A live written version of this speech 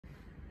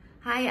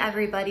Hi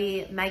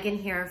everybody, Megan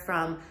here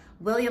from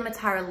William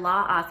Mattar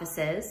Law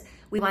Offices.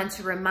 We want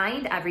to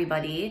remind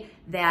everybody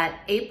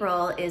that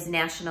April is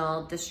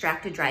National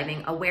Distracted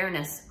Driving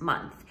Awareness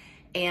Month,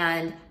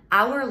 and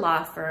our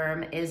law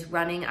firm is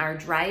running our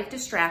Drive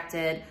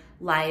Distracted,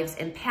 Lives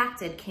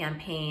Impacted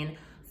campaign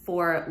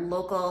for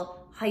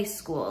local high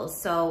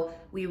schools. So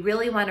we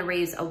really want to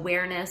raise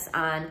awareness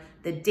on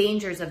the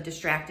dangers of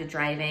distracted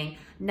driving,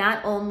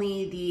 not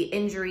only the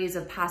injuries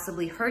of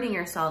possibly hurting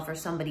yourself or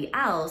somebody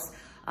else,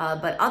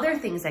 but other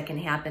things that can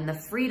happen, the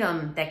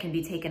freedom that can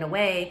be taken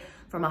away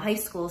from a high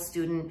school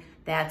student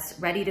that's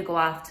ready to go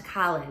off to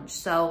college.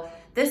 So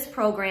this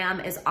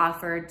program is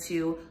offered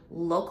to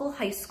local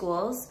high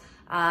schools.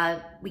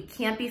 We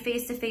can't be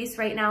face-to-face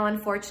right now,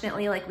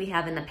 unfortunately, like we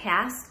have in the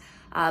past,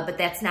 but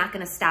that's not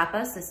gonna stop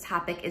us. This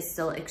topic is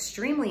still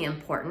extremely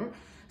important.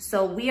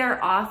 So we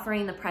are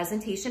offering the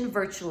presentation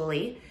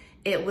virtually.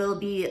 It will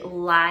be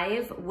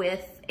live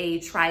with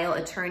a trial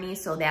attorney,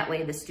 so that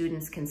way the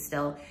students can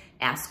still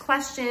ask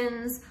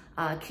questions,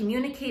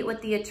 communicate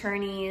with the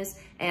attorneys,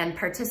 and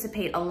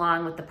participate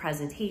along with the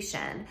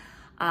presentation.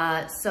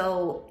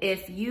 So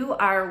if you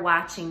are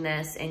watching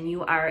this and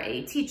you are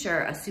a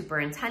teacher, a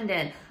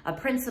superintendent, a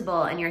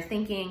principal, and you're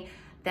thinking,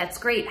 that's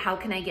great, how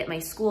can I get my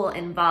school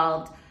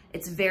involved?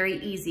 It's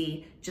very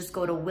easy. Just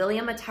go to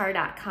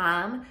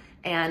williammattar.com,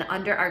 and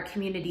under our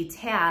community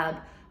tab,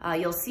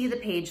 you'll see the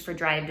page for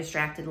Drive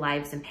Distracted,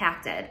 Lives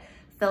Impacted.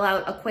 Fill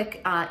out a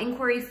quick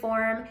inquiry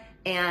form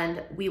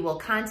and we will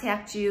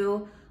contact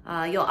you.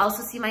 You'll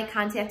also see my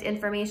contact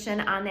information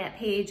on that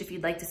page if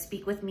you'd like to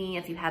speak with me,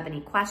 if you have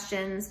any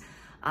questions.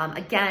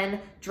 Again,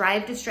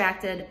 Drive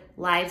Distracted,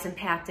 Lives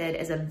Impacted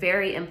is a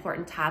very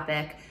important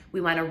topic.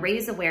 We want to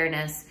raise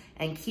awareness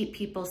and keep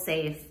people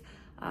safe.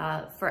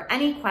 For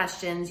any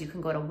questions, you can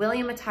go to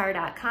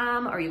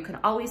williammattar.com, or you can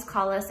always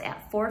call us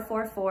at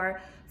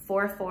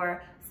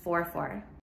 444-4444.